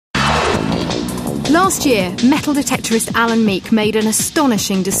Last year, metal-detectorist Alan Meek made an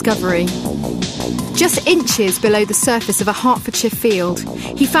astonishing discovery. Just inches below the surface of a Hertfordshire field,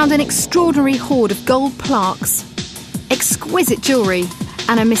 he found an extraordinary hoard of gold plaques, exquisite jewellery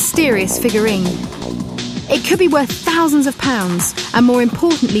and a mysterious figurine. It could be worth thousands of pounds and, more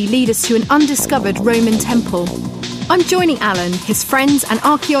importantly, lead us to an undiscovered Roman temple. I'm joining Alan, his friends and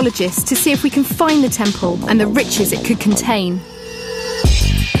archaeologists to see if we can find the temple and the riches it could contain.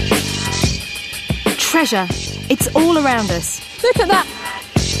 Treasure. It's all around us. Look at that!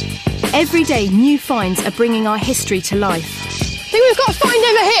 Every day, new finds are bringing our history to life. I think we've got a find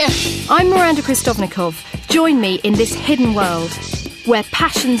over here! I'm Miranda Krestovnikoff. Join me in this hidden world, where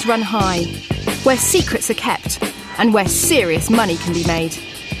passions run high, where secrets are kept, and where serious money can be made.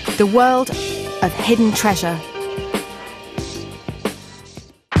 The world of hidden treasure.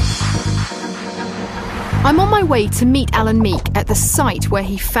 I'm on my way to meet Alan Meek at the site where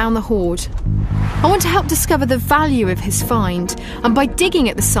he found the hoard. I want to help discover the value of his find, and by digging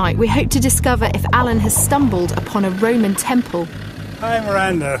at the site we hope to discover if Alan has stumbled upon a Roman temple. Hi,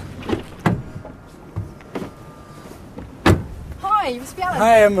 Miranda. Hi, you must be Alan.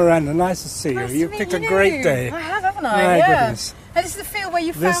 Hi, Miranda. Nice to see Nice you. You've to picked meet a great you. day. I have, haven't I? My Yeah. goodness. And this is the field where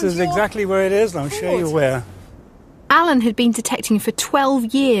you found This is your exactly where it is, and I'll show you hoard. where. Alan had been detecting for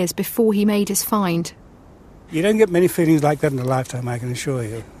 12 years before he made his find. You don't get many feelings like that in a lifetime, I can assure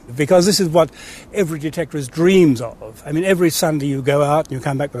you. Because this is what every detectorist dreams of. I mean, every Sunday you go out and you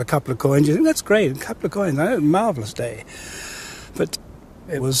come back with a couple of coins, you think, that's great, a couple of coins, a marvellous day. But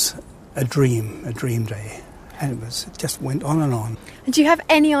it was a dream day. And it just went on and on. And do you have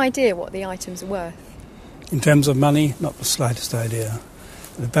any idea what the items are worth? In terms of money, not the slightest idea.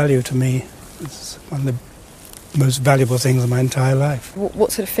 The value to me is one of the most valuable things in my entire life.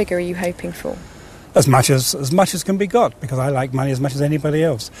 What sort of figure are you hoping for? As much as can be got, because I like money as much as anybody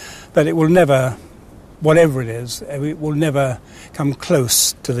else. But it will never, whatever it is, it will never come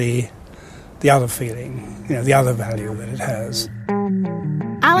close to the other feeling, the other value that it has.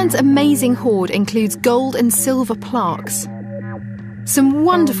 Alan's amazing hoard includes gold and silver plaques, some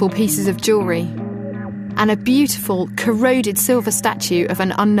wonderful pieces of jewellery, and a beautiful, corroded silver statue of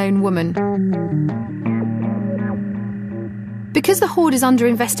an unknown woman. Because the hoard is under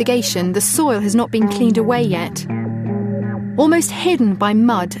investigation, the soil has not been cleaned away yet. Almost hidden by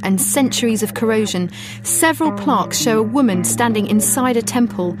mud and centuries of corrosion, several plaques show a woman standing inside a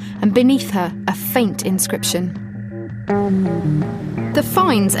temple and beneath her a faint inscription. The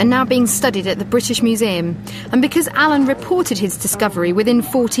finds are now being studied at the British Museum, and because Alan reported his discovery within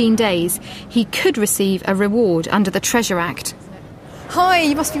 14 days, he could receive a reward under the Treasure Act. Hi,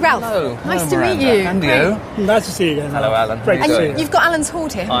 you must be Ralph. Hello. Nice Hello, to meet Miranda. you. And you? Nice to see you again. Hello, Alan. Great to see you. And you've got Alan's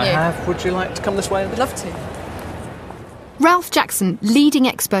hoard here, haven't I you? have. Would you like to come this way? I'd love to. Ralph Jackson, leading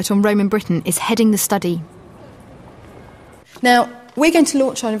expert on Roman Britain, is heading the study. Now, we're going to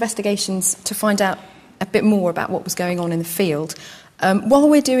launch our investigations to find out a bit more about what was going on in the field. While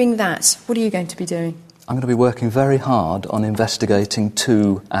we're doing that, what are you going to be doing? I'm going to be working very hard on investigating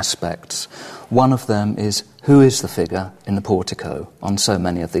two aspects. One of them is who is the figure in the portico on so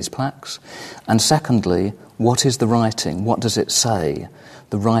many of these plaques? And secondly, what is the writing? What does it say?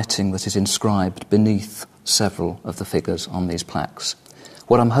 The writing that is inscribed beneath several of the figures on these plaques.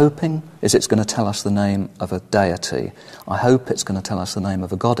 What I'm hoping is it's going to tell us the name of a deity. I hope it's going to tell us the name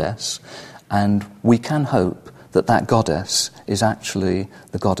of a goddess, and we can hope that that goddess is actually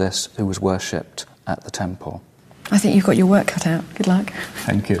the goddess who was worshipped at the temple. I think you've got your work cut out. Good luck.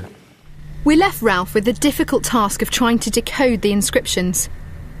 Thank you. We left Ralph with the difficult task of trying to decode the inscriptions.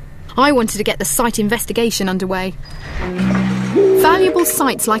 I wanted to get the site investigation underway. Valuable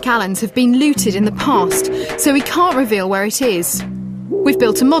sites like Alan's have been looted in the past, so we can't reveal where it is. We've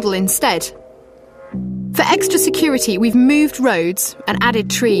built a model instead. For extra security, we've moved roads and added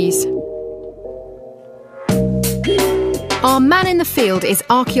trees. Our man in the field is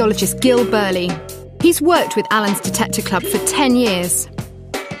archaeologist Gil Burley. He's worked with Alan's Detector Club for 10 years.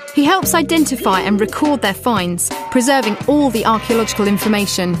 He helps identify and record their finds, preserving all the archaeological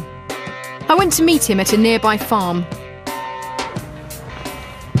information. I went to meet him at a nearby farm.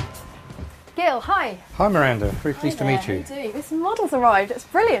 Gil, hi. Hi Miranda, very pleased to meet you. How are you doing? This model's arrived. It's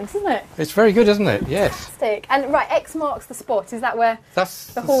brilliant, isn't it? It's very good, isn't it? Yes. Fantastic. And right, X marks the spot. Is that where That's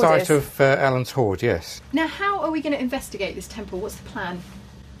the the hoard site is? of Alan's hoard, yes. Now, how are we going to investigate this temple? What's the plan?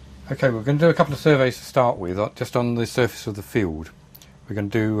 Okay, we're going to do a couple of surveys to start with, just on the surface of the field. We're going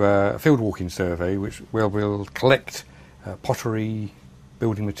to do a field walking survey, where we'll collect pottery,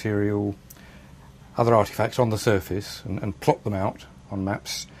 building material, other artefacts on the surface and plot them out on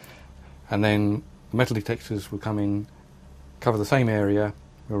maps. And then the metal detectors will come in, cover the same area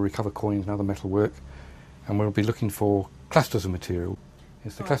we'll recover coins and other metalwork, and we'll be looking for clusters of material.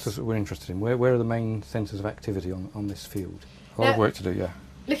 It's the clusters that we're interested in. Where are the main centres of activity on this field? A lot of work to do, yeah.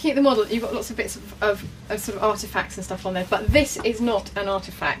 Looking at the model, you've got lots of bits of sort of artefacts and stuff on there, but this is not an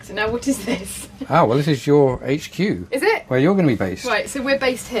artefact. Now, what is this? Oh, well, this is your HQ. Is it? Where you're going to be based. Right, so we're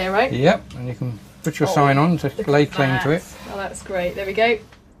based here, right? Yep, and you can put your sign on to lay claim to it. Oh, that's great. There we go.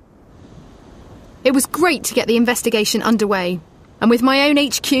 It was great to get the investigation underway. And with my own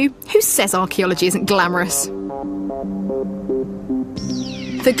HQ, who says archaeology isn't glamorous?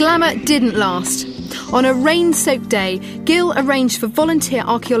 The glamour didn't last. On a rain-soaked day, Gill arranged for volunteer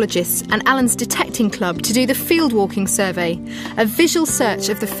archaeologists and Alan's detecting club to do the field walking survey, a visual search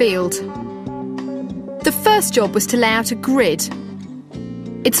of the field. The first job was to lay out a grid.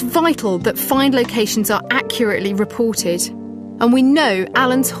 It's vital that find locations are accurately reported, and we know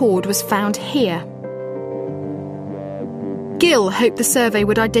Alan's hoard was found here. Gill hoped the survey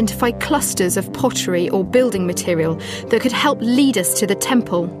would identify clusters of pottery or building material that could help lead us to the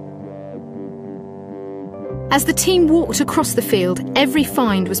temple. As the team walked across the field, every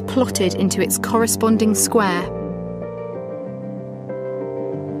find was plotted into its corresponding square.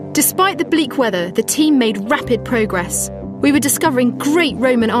 Despite the bleak weather, the team made rapid progress. We were discovering great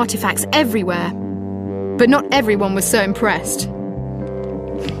Roman artefacts everywhere. But not everyone was so impressed.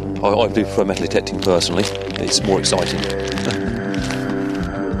 I do prefer metal detecting personally. It's more exciting.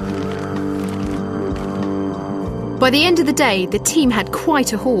 By the end of the day, the team had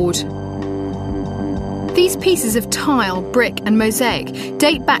quite a hoard. These pieces of tile, brick and mosaic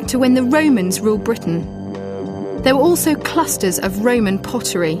date back to when the Romans ruled Britain. There were also clusters of Roman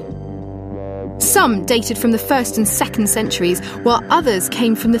pottery. Some dated from the 1st and 2nd centuries, while others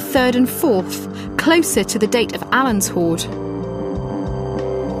came from the 3rd and 4th, closer to the date of Alan's hoard.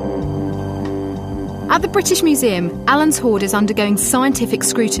 At the British Museum, Alan's hoard is undergoing scientific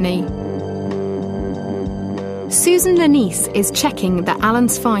scrutiny. Susan Lanice is checking that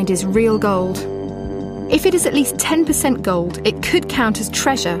Alan's find is real gold. If it is at least 10% gold, it could count as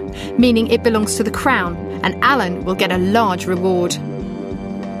treasure, meaning it belongs to the Crown, and Alan will get a large reward.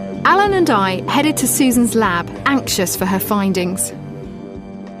 Alan and I headed to Susan's lab, anxious for her findings.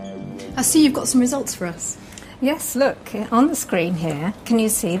 I see you've got some results for us. Yes, look, on the screen here, can you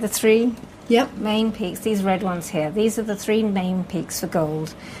see the three Yep. main peaks, these red ones here? These are the three main peaks for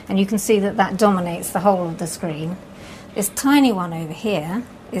gold, and you can see that that dominates the whole of the screen. This tiny one over here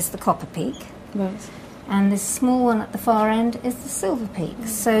is the copper peak. Right. And this small one at the far end is the silver peak.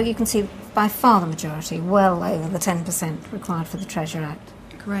 So you can see by far the majority, well over the 10% required for the Treasure Act.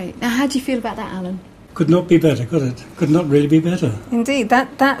 Great. Now, how do you feel about that, Alan? Could not be better, could it? Could not really be better. Indeed,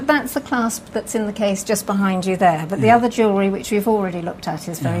 that's the clasp that's in the case just behind you there. But the other jewellery, which we've already looked at,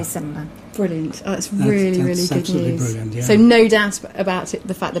 is very similar. Brilliant. Oh, that's really good absolutely news. Brilliant, yeah. So no doubt about it,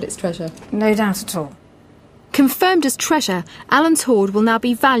 the fact that it's treasure. No doubt at all. Confirmed as treasure, Alan's hoard will now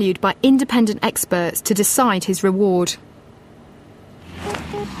be valued by independent experts to decide his reward.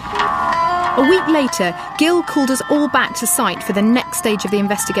 A week later, Gill called us all back to site for the next stage of the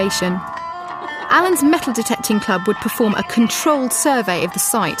investigation. Alan's metal detecting club would perform a controlled survey of the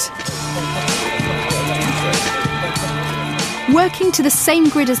site. Working to the same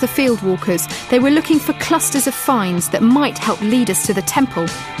grid as the field walkers, they were looking for clusters of finds that might help lead us to the temple.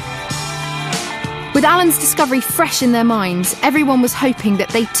 With Alan's discovery fresh in their minds, everyone was hoping that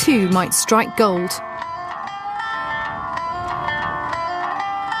they too might strike gold.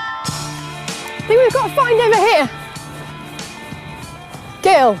 I think we've got a find over here.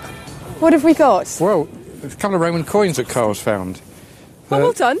 Gill, what have we got? Well, there's a couple of Roman coins that Carl's found. Oh,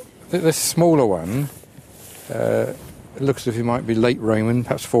 well done. This smaller one, it looks as if it might be late Roman,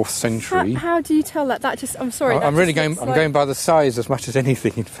 perhaps 4th century. How do you tell that? That just, I'm sorry. I'm going by the size as much as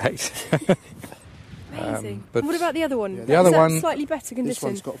anything, in fact. Amazing. But And what about the other one? the other Is that one, slightly better condition. This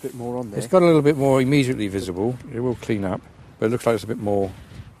one's got a bit more on there. it's got a little bit more immediately visible. It will clean up, but it looks like it's a bit more.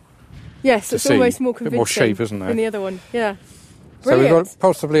 Yes, to it's see. almost more A bit convincing more shape, isn't there? than the other one. Yeah. So we've Brilliant. got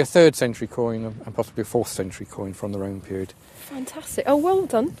possibly a 3rd century coin and possibly a 4th century coin from the Roman period. Fantastic. Oh, well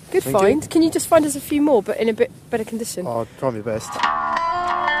done. Good Thank find. you. Can you just find us a few more, but in a bit better condition? I'll try my best.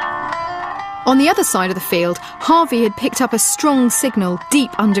 On the other side of the field, Harvey had picked up a strong signal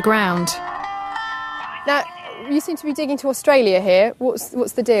deep underground. Now, you seem to be digging to Australia here. What's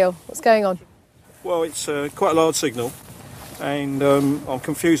the deal? What's going on? Well, it's quite a large signal, and I'm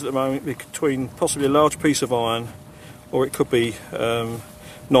confused at the moment between possibly a large piece of iron, or it could be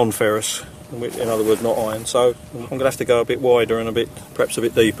non-ferrous, in other words, not iron. So I'm going to have to go a bit wider and perhaps a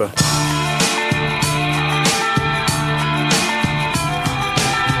bit deeper.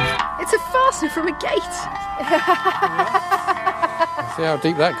 It's a fastener from a gate. See how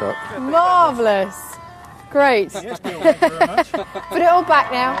deep that got? Marvellous. Great. Put it all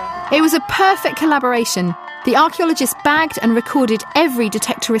back now. It was a perfect collaboration. The archaeologists bagged and recorded every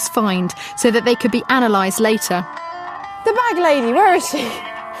detectorist find so that they could be analysed later. The bag lady, where is she?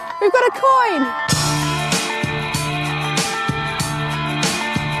 We've got a coin.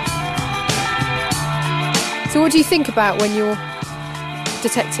 So what do you think about when you're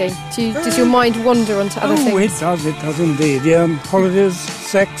detecting? Does your mind wander onto other things? It does indeed. Yeah, holidays,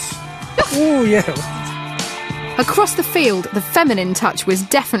 sex. Oh, yeah. Across the field, the feminine touch was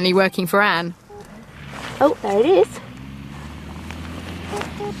definitely working for Anne. Oh, there it is.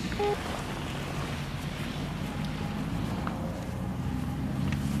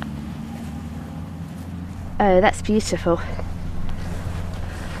 Oh, that's beautiful.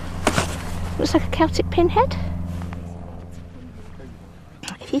 Looks like a Celtic pinhead.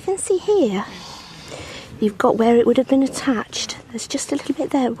 If you can see here, you've got where it would have been attached. There's just a little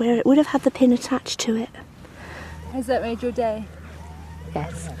bit there where it would have had the pin attached to it. Has that made your day?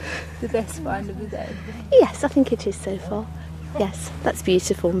 Yes. The best find of the day? Yes, I think it is so far. Yes, that's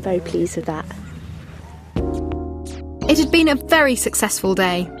beautiful. I'm very pleased with that. It had been a very successful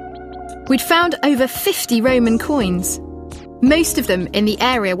day. We'd found over 50 Roman coins, most of them in the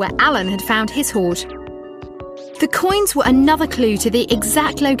area where Alan had found his hoard. The coins were another clue to the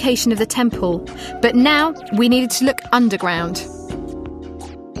exact location of the temple, but now we needed to look underground.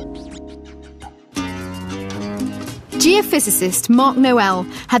 Geophysicist Mark Noel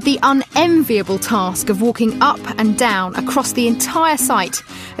had the unenviable task of walking up and down across the entire site,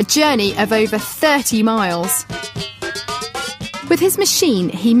 a journey of over 30 miles. With his machine,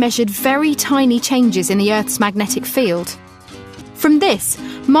 he measured very tiny changes in the Earth's magnetic field. From this,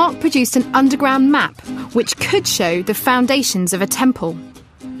 Mark produced an underground map which could show the foundations of a temple.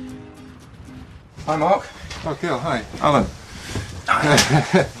 Hi, Mark. Oh, Gil, hi. Alan.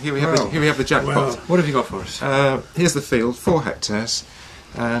 Here we have the jackpot. Well, what have you got for us? Here's the field, 4 hectares,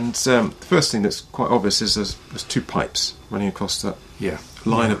 and the first thing that's quite obvious is there's 2 pipes running across that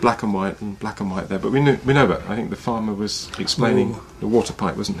line of black and white there. But we know that. I think the farmer was explaining the water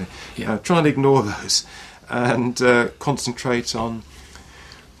pipe, wasn't he? Yeah. Try and ignore those and concentrate on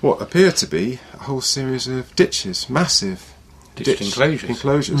what appear to be a whole series of ditches, massive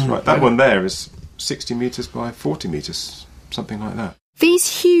enclosures. Right, that one there is 60 metres by 40 metres. Something like that.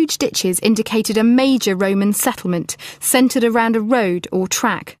 These huge ditches indicated a major Roman settlement centred around a road or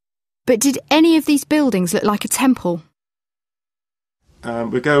track. But did any of these buildings look like a temple?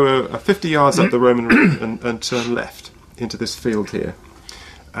 We go 50 yards up the Roman road and turn left into this field here.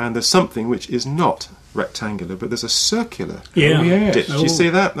 And there's something which is not rectangular, but there's a circular ditch. Do you see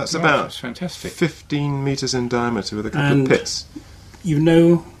that? That's about that's fantastic. 15 metres in diameter with a couple of pits. You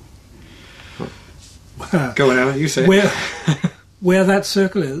know... Go on, Alan, you say it. Where that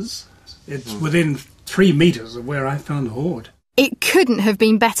circle is, it's within 3 metres of where I found the hoard. It couldn't have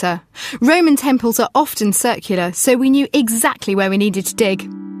been better. Roman temples are often circular, so we knew exactly where we needed to dig.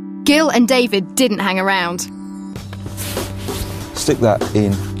 Gil and David didn't hang around. Stick that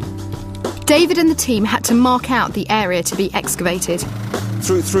in. David and the team had to mark out the area to be excavated.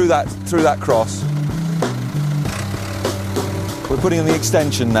 Through that cross. We're putting in the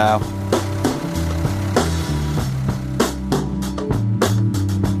extension now.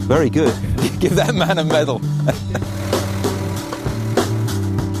 Very good. Give that man a medal.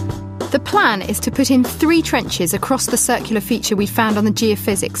 The plan is to put in 3 trenches across the circular feature we found on the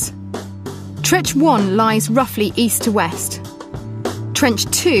geophysics. Trench 1 lies roughly east to west. Trench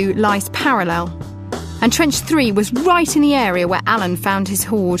 2 lies parallel. And Trench 3 was right in the area where Alan found his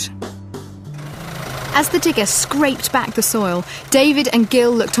hoard. As the digger scraped back the soil, David and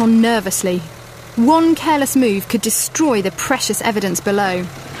Gil looked on nervously. One careless move could destroy the precious evidence below.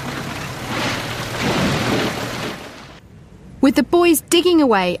 With the boys digging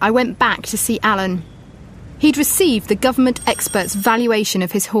away, I went back to see Alan. He'd received the government expert's valuation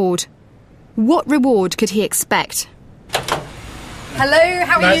of his hoard. What reward could he expect? Hello,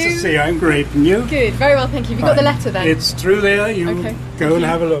 how are Nice you? to see you. I'm great. And you? Good, very well, thank you. Have you got the letter then? It's through there. You go and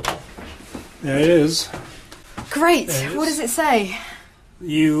have a look. There it is. Great. What does it say?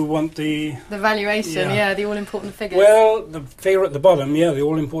 You want the valuation, the all-important figure. Well, the figure at the bottom, the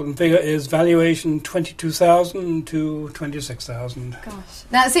all-important figure is valuation 22,000 to 26,000. Gosh.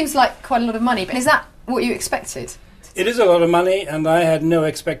 Now, it seems like quite a lot of money, but is that what you expected? It is a lot of money, and I had no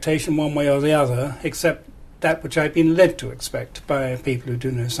expectation one way or the other, except that which I've been led to expect by people who do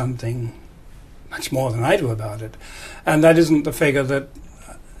know something much more than I do about it. And that isn't the figure that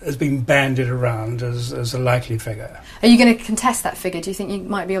has been bandied around as a likely figure. Are you going to contest that figure? Do you think you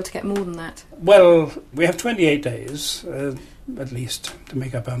might be able to get more than that? Well, we have 28 days. at least, to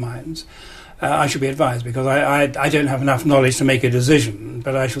make up our minds. I should be advised, because I don't have enough knowledge to make a decision,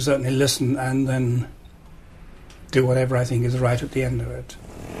 but I shall certainly listen and then do whatever I think is right at the end of it.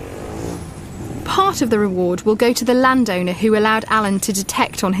 Part of the reward will go to the landowner who allowed Alan to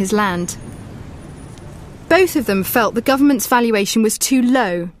detect on his land. Both of them felt the government's valuation was too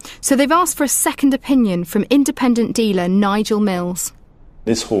low, so they've asked for a second opinion from independent dealer Nigel Mills.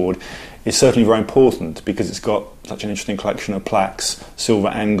 This hoard is certainly very important because it's got such an interesting collection of plaques, silver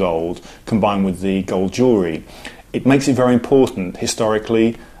and gold, combined with the gold jewellery. It makes it very important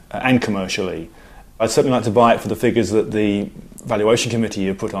historically and commercially. I'd certainly like to buy it for the figures that the valuation committee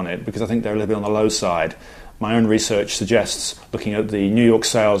have put on it, because I think they're a little bit on the low side. My own research suggests, looking at the New York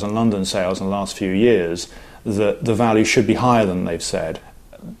sales and London sales in the last few years, that the value should be higher than they've said.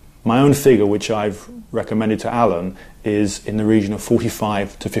 My own figure, which I've recommended to Alan, is in the region of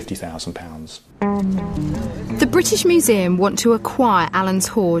 £45,000 to £50,000. The British Museum want to acquire Alan's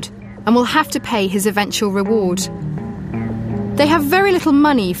hoard and will have to pay his eventual reward. They have very little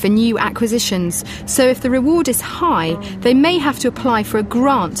money for new acquisitions, so if the reward is high, they may have to apply for a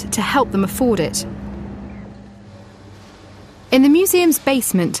grant to help them afford it. In the museum's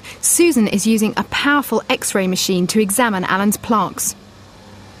basement, Susan is using a powerful X-ray machine to examine Alan's plaques.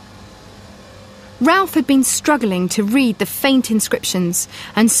 Ralph had been struggling to read the faint inscriptions,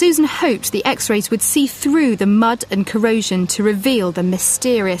 and Susan hoped the X-rays would see through the mud and corrosion to reveal the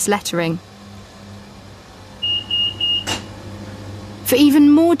mysterious lettering. For even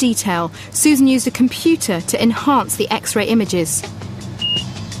more detail, Susan used a computer to enhance the X-ray images.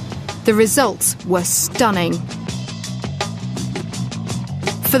 The results were stunning.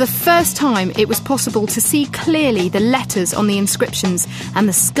 For the first time, it was possible to see clearly the letters on the inscriptions and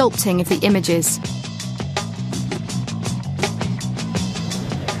the sculpting of the images.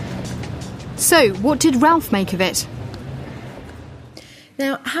 So, what did Ralph make of it?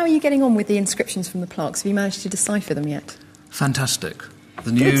 Now, how are you getting on with the inscriptions from the plaques? Have you managed to decipher them yet? Fantastic.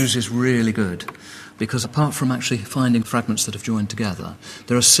 The news is really good, because apart from actually finding fragments that have joined together,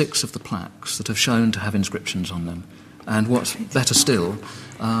 there are 6 of the plaques that have shown to have inscriptions on them. And what's better still,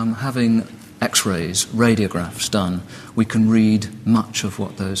 having X-rays, radiographs done, we can read much of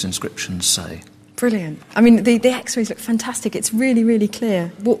what those inscriptions say. Brilliant. I mean, the X-rays look fantastic. It's really, really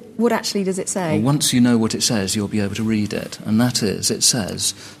clear. What actually does it say? Well, once you know what it says, you'll be able to read it. And that is, it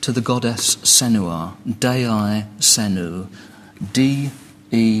says, to the goddess Senua, Dei Senu,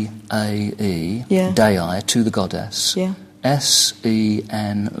 D-E-A-E, yeah. Dei, to the goddess. Yeah.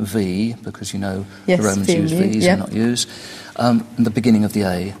 S-E-N-V, because you know yes, the Romans use V's yeah. and not U's, and the beginning of the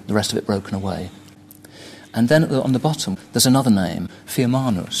A, the rest of it broken away. And then on the bottom, there's another name,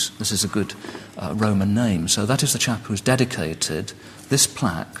 Firmanus. This is a good Roman name. So that is the chap who's dedicated this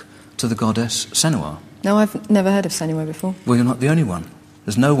plaque to the goddess Senua. No, I've never heard of Senua before. Well, you're not the only one.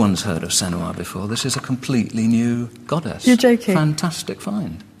 There's no one's heard of Senua before. This is a completely new goddess. You're joking. Fantastic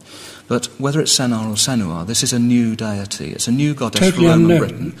find. But whether it's Senar or Senua, this is a new deity. It's a new goddess totally for Roman unknown.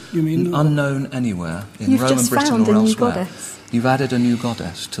 Britain. You mean unknown anywhere in You've Roman just Britain found or a new elsewhere. goddess. You've added a new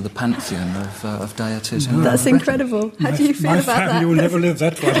goddess to the pantheon of deities in Roman That's Britain. incredible. How do you feel about that? My family will never live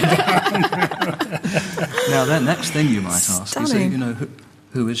that far down. Now, the next thing you might ask Stunning. is,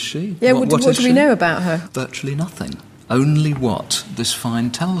 who is she? Yeah, what is do we she? know about her? Virtually nothing. Only what this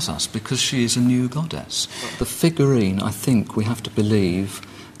find tells us, because she is a new goddess. The figurine, I think we have to believe,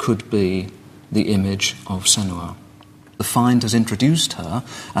 could be the image of Senua. The find has introduced her,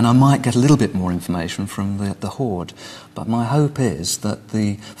 and I might get a little bit more information from the hoard, but my hope is that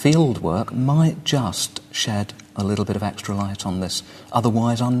the field work might just shed a little bit of extra light on this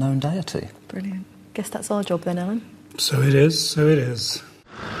otherwise unknown deity. Brilliant. Guess that's our job then, Alan. So it is, so it is.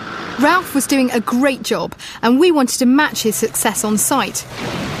 Ralph was doing a great job, and we wanted to match his success on site.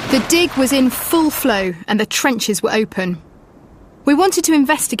 The dig was in full flow, and the trenches were open. We wanted to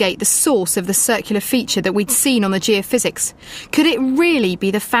investigate the source of the circular feature that we'd seen on the geophysics. Could it really be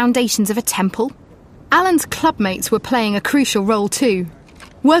the foundations of a temple? Alan's clubmates were playing a crucial role too.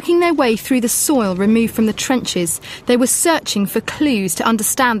 Working their way through the soil removed from the trenches, they were searching for clues to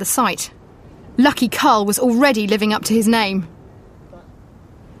understand the site. Lucky Carl was already living up to his name.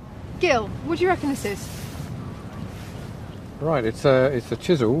 Gil, what do you reckon this is? Right, it's a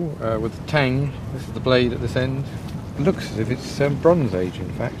chisel with a tang. This is the blade at this end. It looks as if it's Bronze Age, in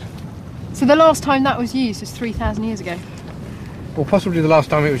fact. So the last time that was used was 3,000 years ago? Well, possibly the last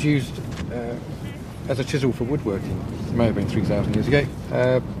time it was used as a chisel for woodworking. It may have been 3,000 years ago.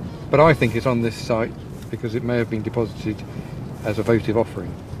 But I think it's on this site because it may have been deposited as a votive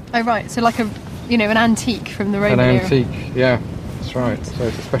offering. Oh, right, so like an antique from the Roman era. An antique, yeah, that's right. So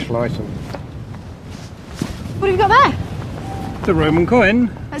it's a special item. What have you got there? It's a Roman coin.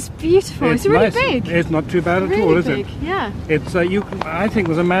 That's beautiful. It's really nice. big. It's not too bad at really all, is big. it? Yeah. It's I think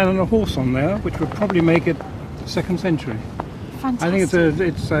there's a man and a horse on there, which would probably make it 2nd century. Fantastic. I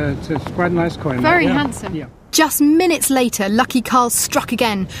think it's quite a nice coin. Very handsome. Yeah. Just minutes later, Lucky Carl struck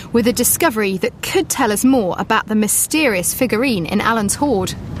again with a discovery that could tell us more about the mysterious figurine in Alan's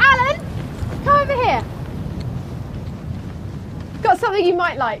hoard. Alan, come over here. Got something you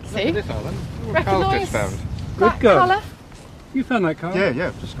might like, see? Look at this, Alan. Recognise just found. that Good girl. colour? You found that card?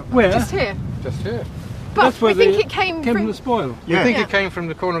 Yeah, just got that. Where? Just here. Just here. But That's where we think the- it came from from... the spoil. We think it came from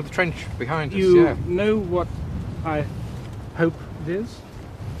the corner of the trench behind us, You yeah. know what I hope it is?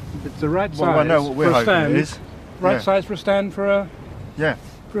 It's the right size Well, I know what we're for a hoping stand. it is. Right Yeah. size for a stand for a... Yeah.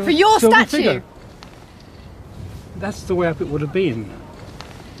 For your silver statue? figure. That's the way up it would have been.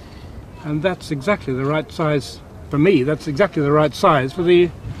 And that's exactly the right size, for me, that's exactly the right size for the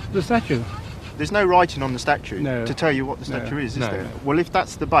statue. There's no writing on the statue to tell you what the statue is there? Well, if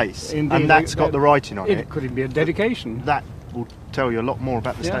that's the base, Indeed, and that's got the writing on it... It could be a dedication. That will tell you a lot more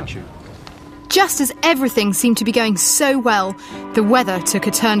about the statue. Just as everything seemed to be going so well, the weather took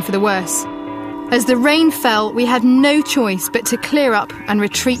a turn for the worse. As the rain fell, we had no choice but to clear up and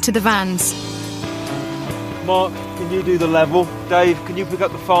retreat to the vans. Mark, can you do the level? Dave, can you pick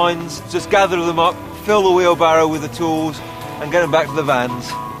up the fines? Just gather them up, fill the wheelbarrow with the tools and get them back to the vans.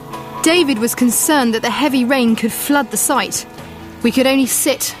 David was concerned that the heavy rain could flood the site. We could only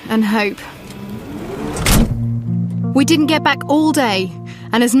sit and hope. We didn't get back all day,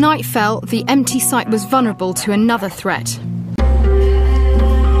 and as night fell, the empty site was vulnerable to another threat.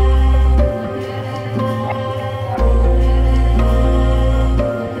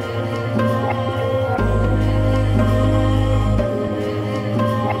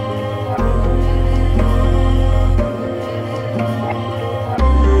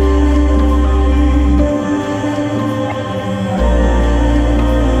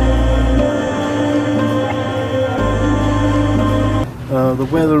 The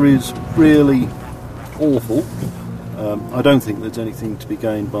weather is really awful. I don't think there's anything to be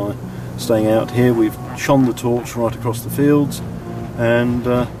gained by staying out here. We've shone the torch right across the fields and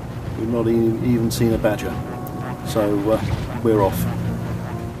we've not even seen a badger. So we're off.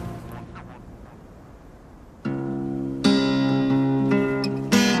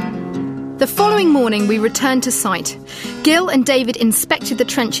 The following morning we returned to site. Gil and David inspected the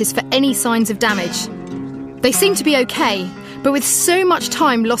trenches for any signs of damage. They seemed to be okay, but with so much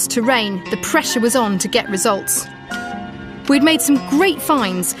time lost to rain, the pressure was on to get results. We'd made some great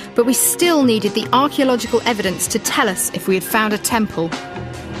finds, but we still needed the archaeological evidence to tell us if we had found a temple.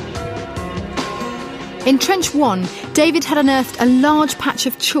 In Trench 1, David had unearthed a large patch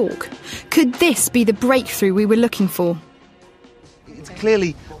of chalk. Could this be the breakthrough we were looking for? It's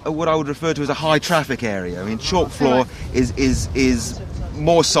clearly what I would refer to as a high traffic area. I mean, chalk floor is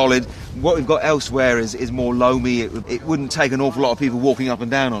more solid. What we've got elsewhere is more loamy. It wouldn't take an awful lot of people walking up and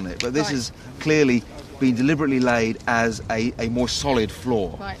down on it, but this has clearly been deliberately laid as a more solid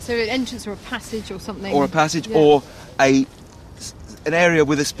floor. Right, so an entrance or a passage or something. Or a passage, or an area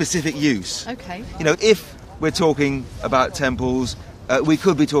with a specific use. Okay. You know, if we're talking about temples, we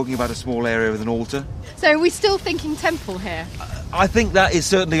could be talking about a small area with an altar. So are we still thinking temple here? I think that is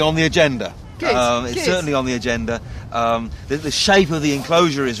certainly on the agenda. Good, it's good. certainly on the agenda. The shape of the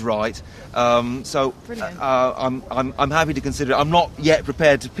enclosure is right, so I'm happy to consider it. I'm not yet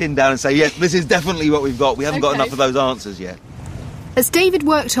prepared to pin down and say, yes, this is definitely what we've got. We haven't got enough of those answers yet. As David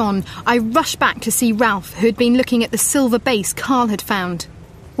worked on, I rushed back to see Ralph, who had been looking at the silver base Carl had found.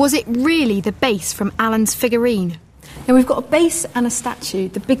 Was it really the base from Alan's figurine? Now we've got a base and a statue.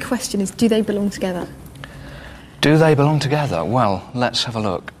 The big question is, do they belong together? Do they belong together? Well, let's have a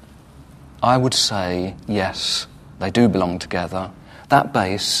look. I would say yes, they do belong together. That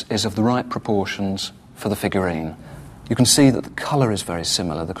base is of the right proportions for the figurine. You can see that the colour is very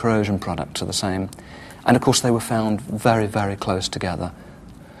similar, the corrosion products are the same, and of course they were found very, very close together.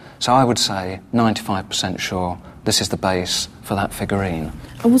 So I would say 95% sure this is the base for that figurine.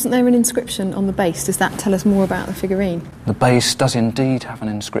 And wasn't there an inscription on the base? Does that tell us more about the figurine? The base does indeed have an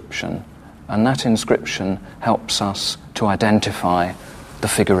inscription, and that inscription helps us to identify the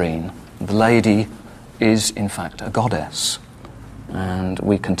figurine. The lady is, in fact, a goddess, and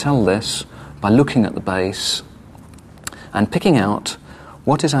we can tell this by looking at the base and picking out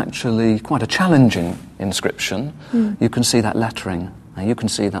what is actually quite a challenging inscription. You can see that lettering, and you can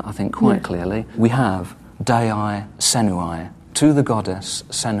see that, I think, quite clearly. We have Dei Senui, to the goddess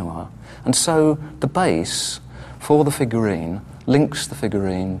Senua, and so the base for the figurine links the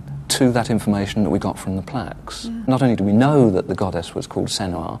figurine to that information that we got from the plaques. Not only do we know that the goddess was called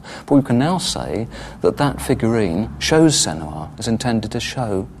Senua, but we can now say that that figurine shows Senua, is intended to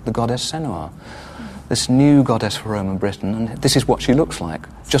show the goddess Senua. This new goddess for Roman Britain, and this is what she looks like.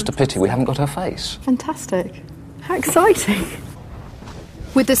 Just a pity we haven't got her face. Fantastic. How exciting.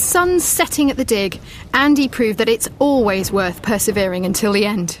 With the sun setting at the dig, Andy proved that it's always worth persevering until the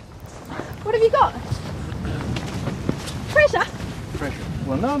end. What have you got? Treasure? Treasure.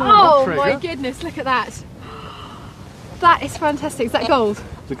 Well, no, Oh not treasure. my goodness, look at that. That is fantastic. Is that gold?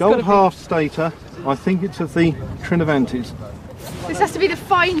 The gold half stater, I think it's of the Trinovantes. This has to be the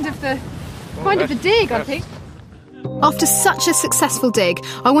find of the dig, I think. After such a successful dig,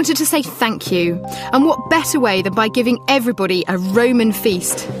 I wanted to say thank you. And what better way than by giving everybody a Roman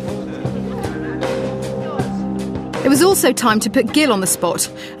feast? It was also time to put Gil on the spot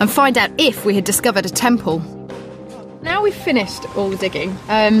and find out if we had discovered a temple. Now we've finished all the digging,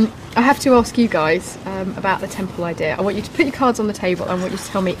 I have to ask you guys about the temple idea. I want you to put your cards on the table and I want you to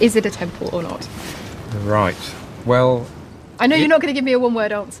tell me, is it a temple or not? Right. Well... I know you're not going to give me a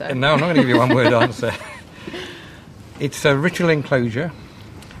one-word answer. No, I'm not going to give you a one-word answer. It's a ritual enclosure,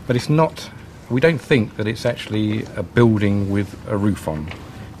 but it's not... We don't think that it's actually a building with a roof on.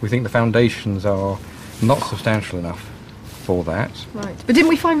 We think the foundations are not substantial enough for that. Right, but didn't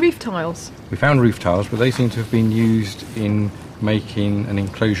we find roof tiles? We found roof tiles, but they seem to have been used in making an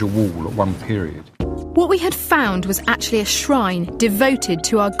enclosure wall at one period. What we had found was actually a shrine devoted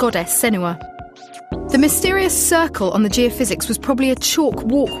to our goddess Senua. The mysterious circle on the geophysics was probably a chalk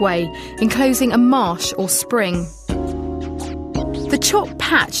walkway enclosing a marsh or spring. The chalk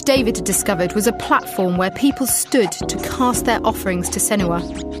patch David had discovered was a platform where people stood to cast their offerings to Senua.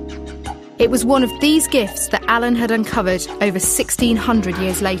 It was one of these gifts that Alan had uncovered over 1,600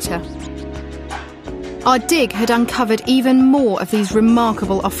 years later. Our dig had uncovered even more of these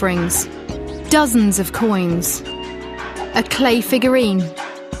remarkable offerings. Dozens of coins, a clay figurine,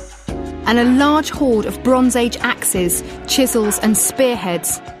 and a large hoard of Bronze Age axes, chisels and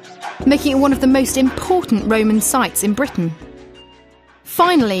spearheads, making it one of the most important Roman sites in Britain.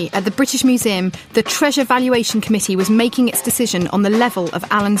 Finally, at the British Museum, the Treasure Valuation Committee was making its decision on the level of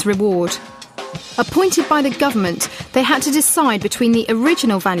Alan's reward. Appointed by the government, they had to decide between the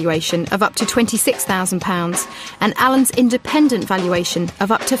original valuation of up to £26,000 and Alan's independent valuation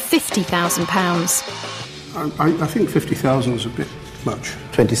of up to £50,000. I think 50,000 was a bit much.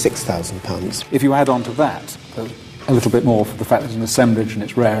 £26,000. If you add on to that a little bit more for the fact that it's an assemblage and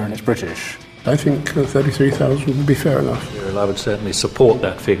it's rare and it's British. I think 33,000 would be fair enough. Well, I would certainly support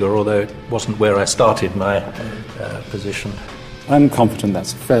that figure, although it wasn't where I started my position. I'm confident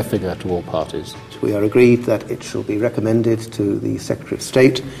that's a fair figure to all parties. We are agreed that it shall be recommended to the Secretary of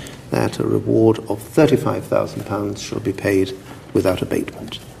State that a reward of £35,000 shall be paid without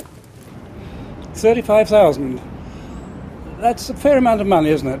abatement. 35,000. That's a fair amount of money,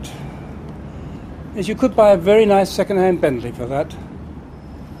 isn't it? As you could buy a very nice second-hand Bentley for that.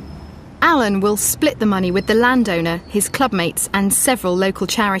 Alan will split the money with the landowner, his clubmates and several local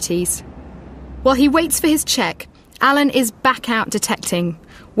charities. While he waits for his cheque, Alan is back out detecting,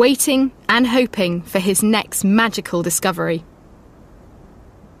 waiting and hoping for his next magical discovery.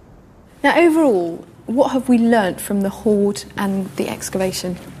 Now, overall, what have we learnt from the hoard and the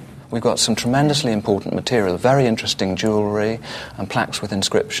excavation? We've got some tremendously important material, very interesting jewellery and plaques with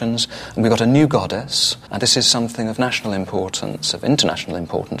inscriptions. And we've got a new goddess, and this is something of national importance, of international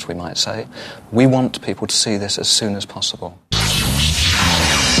importance, we might say. We want people to see this as soon as possible.